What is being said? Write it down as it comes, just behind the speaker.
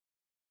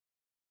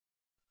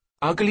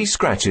Ugly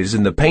scratches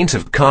in the paint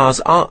of cars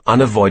are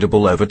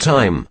unavoidable over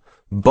time.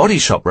 Body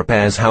shop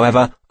repairs,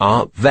 however,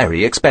 are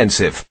very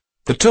expensive.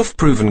 The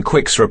tough-proven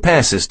Quixx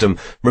repair system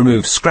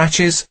removes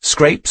scratches,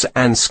 scrapes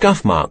and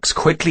scuff marks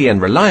quickly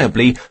and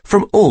reliably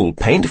from all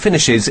paint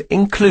finishes,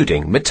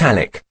 including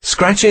metallic.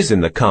 Scratches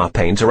in the car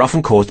paint are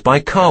often caused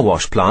by car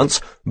wash plants,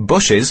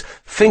 bushes,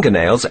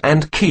 fingernails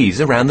and keys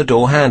around the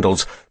door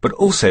handles, but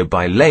also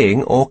by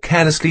laying or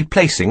carelessly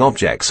placing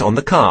objects on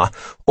the car,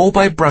 or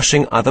by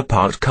brushing other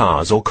parked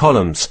cars or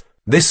columns.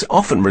 This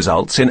often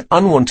results in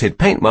unwanted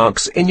paint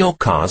marks in your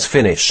car's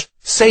finish.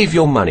 Save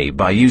your money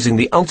by using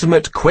the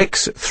ultimate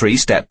Quixx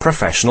 3-step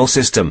professional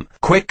system.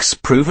 Quixx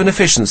proven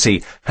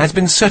efficiency has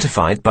been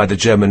certified by the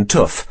German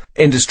TÜV.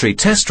 Industry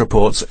test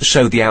reports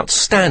show the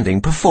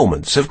outstanding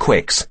performance of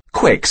Quixx.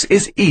 Quixx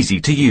is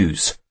easy to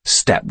use.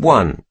 Step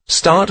 1.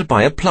 Start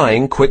by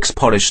applying Quixx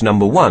Polish No.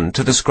 1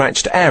 to the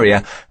scratched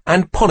area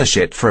and polish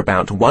it for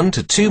about 1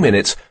 to 2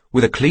 minutes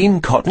with a clean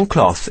cotton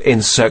cloth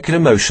in circular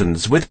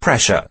motions with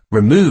pressure.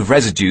 Remove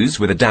residues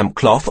with a damp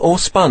cloth or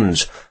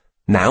sponge.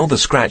 Now the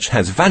scratch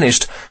has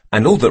vanished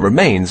and all that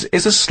remains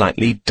is a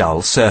slightly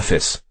dull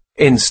surface.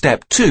 In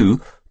step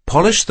 2,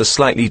 polish the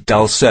slightly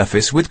dull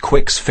surface with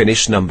Quixx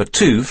Finish No.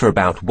 2 for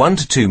about 1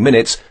 to 2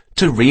 minutes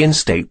to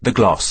reinstate the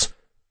gloss.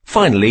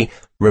 Finally,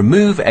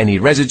 remove any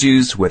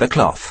residues with a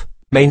cloth.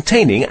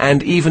 Maintaining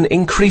and even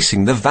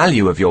increasing the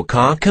value of your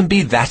car can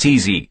be that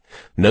easy.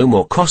 No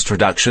more cost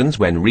reductions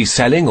when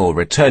reselling or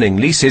returning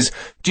leases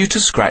due to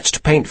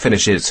scratched paint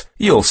finishes.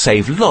 You'll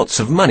save lots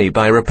of money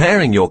by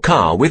repairing your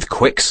car with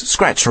Quixx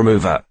Scratch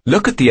Remover.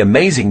 Look at the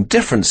amazing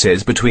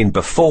differences between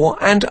before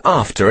and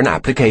after an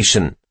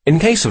application. In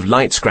case of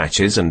light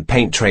scratches and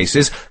paint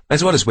traces,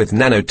 as well as with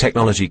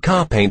nanotechnology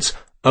car paints,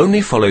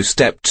 only follow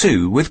step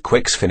 2 with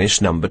Quixx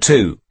Finish No.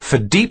 2. For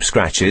deep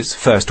scratches,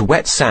 first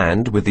wet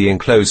sand with the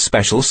enclosed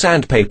special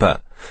sandpaper.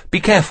 Be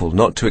careful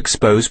not to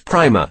expose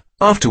primer.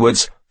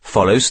 Afterwards,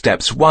 follow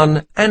steps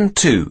 1 and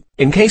 2.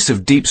 In case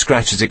of deep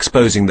scratches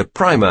exposing the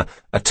primer,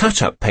 a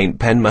touch-up paint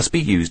pen must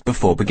be used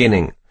before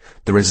beginning.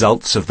 The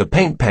results of the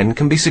paint pen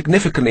can be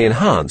significantly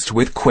enhanced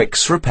with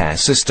Quixx repair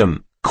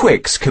system.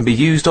 Quixx can be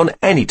used on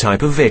any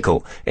type of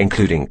vehicle,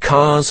 including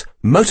cars,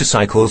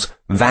 motorcycles,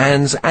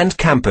 vans and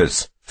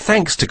campers.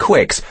 Thanks to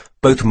Quixx,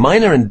 both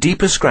minor and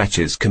deeper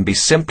scratches can be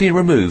simply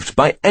removed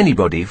by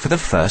anybody for the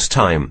first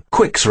time.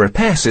 Quixx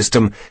repair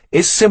system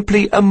is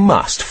simply a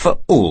must for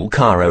all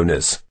car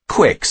owners.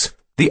 Quixx,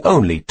 the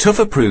only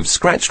TÜV-approved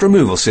scratch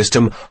removal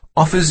system,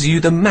 offers you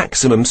the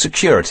maximum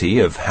security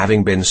of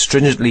having been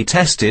stringently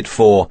tested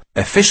for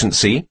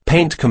efficiency,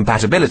 paint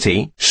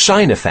compatibility,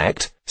 shine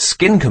effect,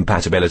 skin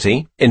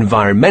compatibility,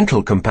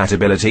 environmental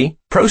compatibility,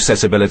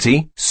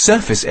 processability,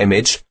 surface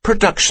image,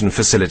 production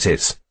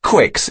facilities.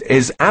 Quixx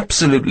is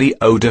absolutely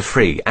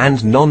odor-free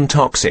and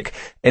non-toxic,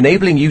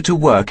 enabling you to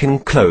work in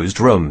closed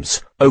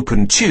rooms.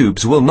 Open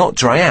tubes will not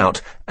dry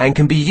out and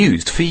can be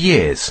used for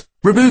years.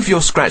 Remove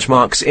your scratch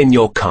marks in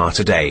your car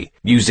today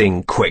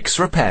using Quixx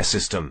repair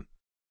system.